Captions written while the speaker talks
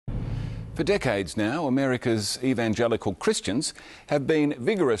For decades now, America's evangelical Christians have been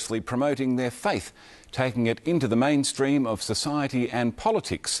vigorously promoting their faith, taking it into the mainstream of society and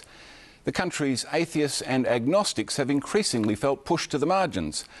politics. The country's atheists and agnostics have increasingly felt pushed to the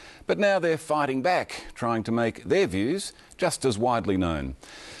margins, but now they're fighting back, trying to make their views just as widely known.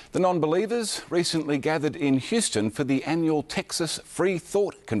 The non-believers recently gathered in Houston for the annual Texas Free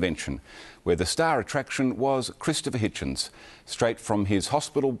Thought Convention, where the star attraction was Christopher Hitchens, straight from his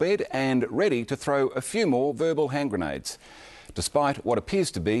hospital bed and ready to throw a few more verbal hand grenades, despite what appears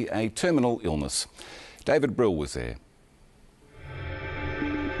to be a terminal illness. David Brill was there.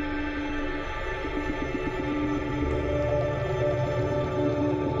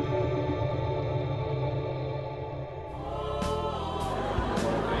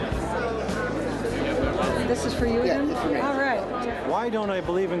 This is for you, Ian? Yeah, all right. Why don't I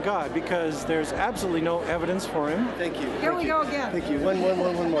believe in God? Because there's absolutely no evidence for him. Thank you. Here we go again. Thank you. One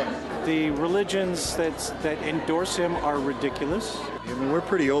more. The religions that endorse him are ridiculous. I mean, we're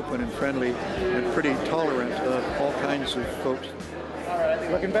pretty open and friendly and pretty tolerant of all kinds of folks.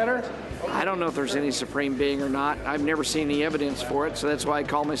 Looking better? I don't know if there's any supreme being or not. I've never seen any evidence for it, so that's why I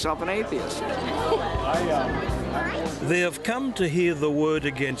call myself an atheist. They have come to hear the word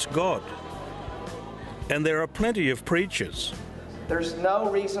against God. And there are plenty of preachers. There's no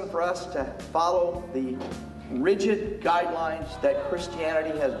reason for us to follow the rigid guidelines that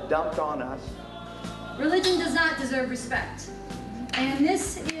Christianity has dumped on us. Religion does not deserve respect. And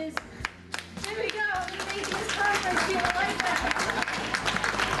this is, here we go, the atheist conference, you like that.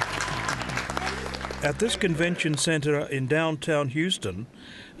 At this convention centre in downtown Houston,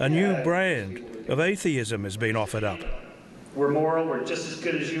 a new brand of atheism has been offered up. We're moral, we're just as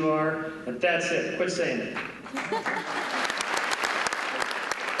good as you are, and that's it. Quit saying it.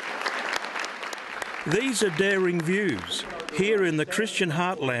 These are daring views here in the Christian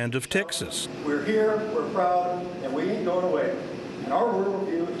heartland of Texas. We're here, we're proud, and we ain't going away. And our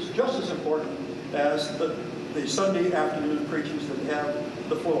worldview is just as important as the Sunday afternoon preachers that have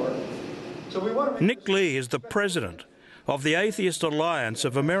the floor. So we want to Nick Lee is the president of the Atheist Alliance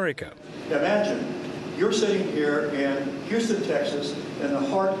of America. Imagine you're sitting here in Houston, Texas, in the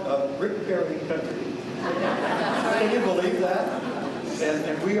heart of Rick Perry country. Can you believe that?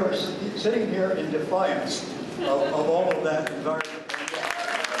 And we are sitting here in defiance of all of that environment.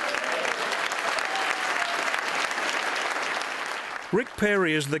 Rick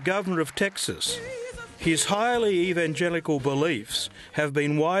Perry is the governor of Texas. His highly evangelical beliefs have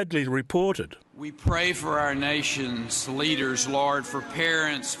been widely reported. We pray for our nation's leaders, Lord, for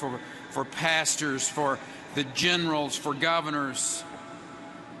parents, for pastors, for the generals, for governors,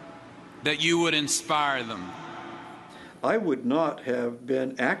 that you would inspire them. I would not have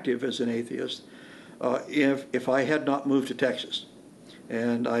been active as an atheist if I had not moved to Texas.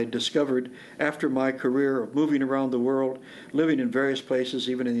 And I discovered after my career of moving around the world, living in various places,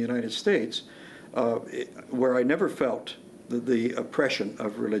 even in the United States, where I never felt the oppression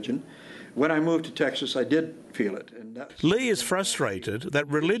of religion. When I moved to Texas, I did feel it. And Lee is frustrated that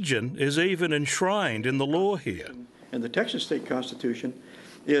religion is even enshrined in the law here. And the Texas State Constitution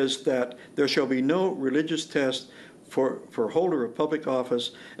is that there shall be no religious test for holder of public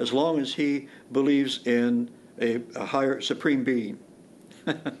office as long as he believes in a higher supreme being.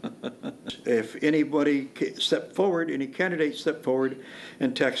 If anybody stepped forward, any candidate stepped forward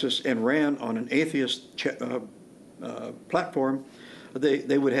in Texas and ran on an atheist platform,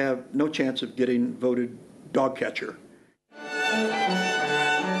 they would have no chance of getting voted dog catcher.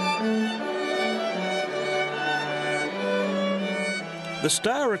 The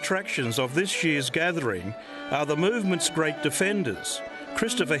star attractions of this year's gathering are the movement's great defenders,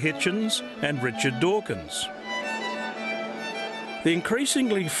 Christopher Hitchens and Richard Dawkins. The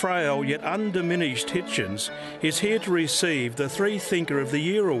increasingly frail yet undiminished Hitchens is here to receive the Three Thinker of the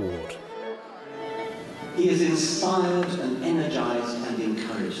Year award. He has inspired and energised and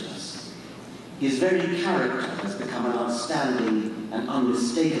encouraged us. His very character has become an outstanding and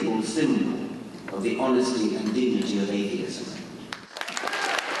unmistakable symbol of the honesty and dignity of atheism.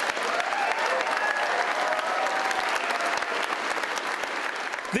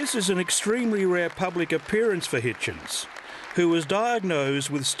 This is an extremely rare public appearance for Hitchens, who was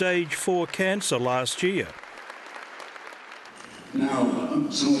diagnosed with stage 4 cancer last year. Now,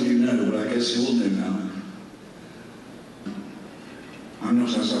 some of you know, but I guess you all know now, I'm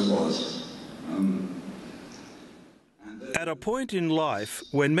not as I was. At a point in life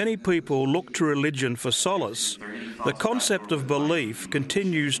when many people look to religion for solace, the concept of belief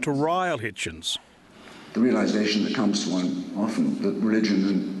continues to rile Hitchens. The realization that comes to one often that religion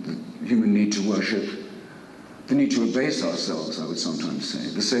and the human need to worship the need to abase ourselves, I would sometimes say.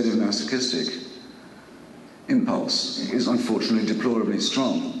 The sadomasochistic impulse is unfortunately deplorably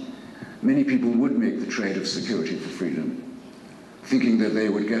strong. Many people would make the trade of security for freedom, thinking that they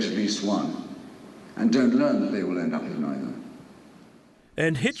would get at least one, and don't learn that they will end up with neither.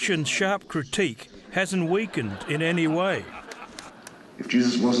 And Hitchens' sharp critique hasn't weakened in any way. If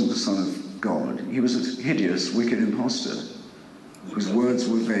Jesus wasn't the Son of God, he was a hideous, wicked impostor, whose words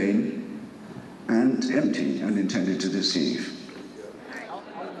were vain and empty and intended to deceive.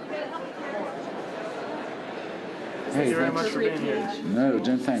 Thank you very much for being here. No,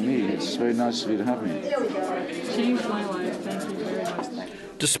 don't thank me. It's very nice of you to have me. Changed my life. Thank you very much.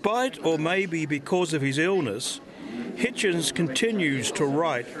 Despite, or maybe because of his illness, Hitchens continues to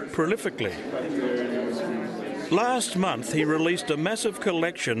write prolifically. Last month he released a massive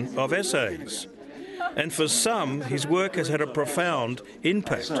collection of essays, and for some his work has had a profound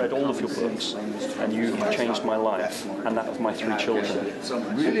impact. I read all of your books, and you have changed my life and that of my 3 children.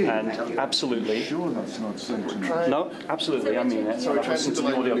 Really? And absolutely. Sure, that's not so true. No, absolutely, I mean it. I've listened to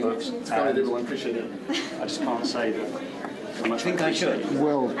the audio books, and I appreciate it. I just can't say that. I think I should.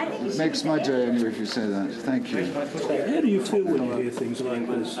 Well, it makes my day anyway if you say that. Thank you. How do you feel when you hear things like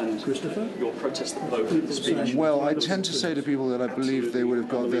this, Christopher? Your protest vote speech. Well, I tend to say to people that I believe they would have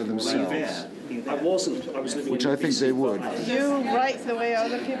got there themselves. I wasn't. I was living Which I think they would. You write the way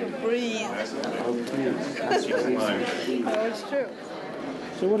other people breathe. Oh, please. Oh, it's true.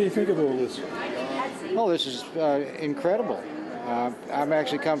 So what do you think of all this? Oh, this is incredible. I'm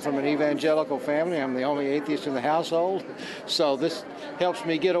actually come from an evangelical family. I'm the only atheist in the household. So this helps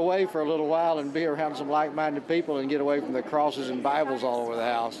me get away for a little while and be around some like-minded people and get away from the crosses and Bibles all over the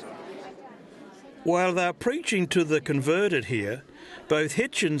house. While they're preaching to the converted here, both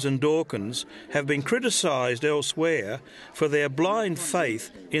Hitchens and Dawkins have been criticised elsewhere for their blind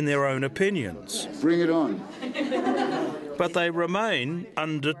faith in their own opinions. Bring it on. But they remain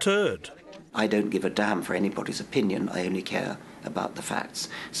undeterred. I don't give a damn for anybody's opinion. I only care about the facts.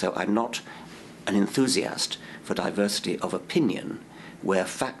 So I'm not an enthusiast for diversity of opinion where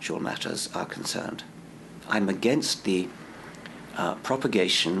factual matters are concerned. I'm against the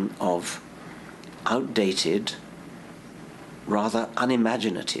propagation of outdated, rather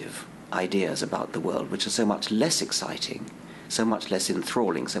unimaginative ideas about the world, which are so much less exciting, so much less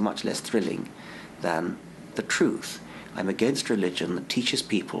enthralling, so much less thrilling than the truth. I'm against religion that teaches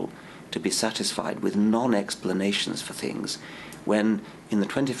people to be satisfied with non-explanations for things, when in the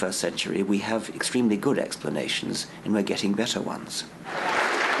 21st century we have extremely good explanations and we're getting better ones.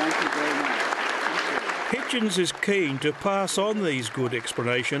 Thank you very much. Hitchens is keen to pass on these good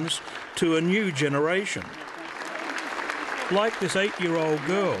explanations to a new generation. Like this 8-year-old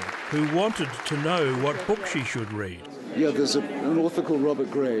girl who wanted to know what book she should read. Yeah, there's an author called Robert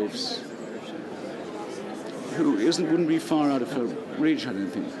Graves who wouldn't be far out of her reach, I don't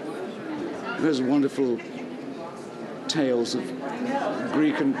think. Who has wonderful tales of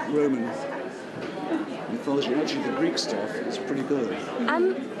Greek and Roman mythology. Actually, the Greek stuff is pretty good.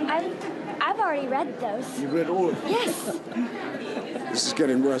 I've already read those. You've read all of them? Yes. This is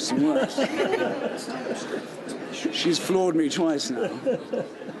getting worse and worse. She's floored me twice now.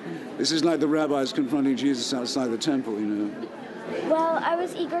 This is like the rabbis confronting Jesus outside the temple, you know. Well, I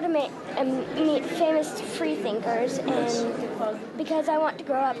was eager to meet famous freethinkers, and because I want to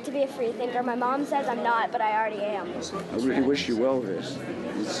grow up to be a freethinker. My mom says I'm not, but I already am. I really wish you well, this.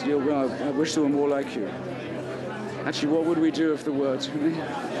 I wish there were more like you. Actually, what would we do if there were too many?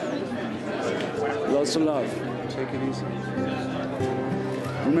 Lots of love. Take it easy.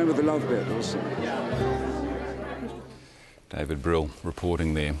 Remember the love bit also. David Brill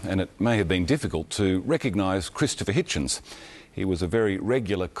reporting there, and it may have been difficult to recognise Christopher Hitchens. He was a very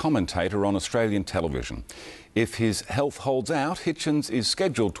regular commentator on Australian television. If his health holds out, Hitchens is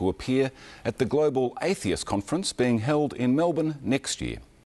scheduled to appear at the Global Atheist Conference being held in Melbourne next year.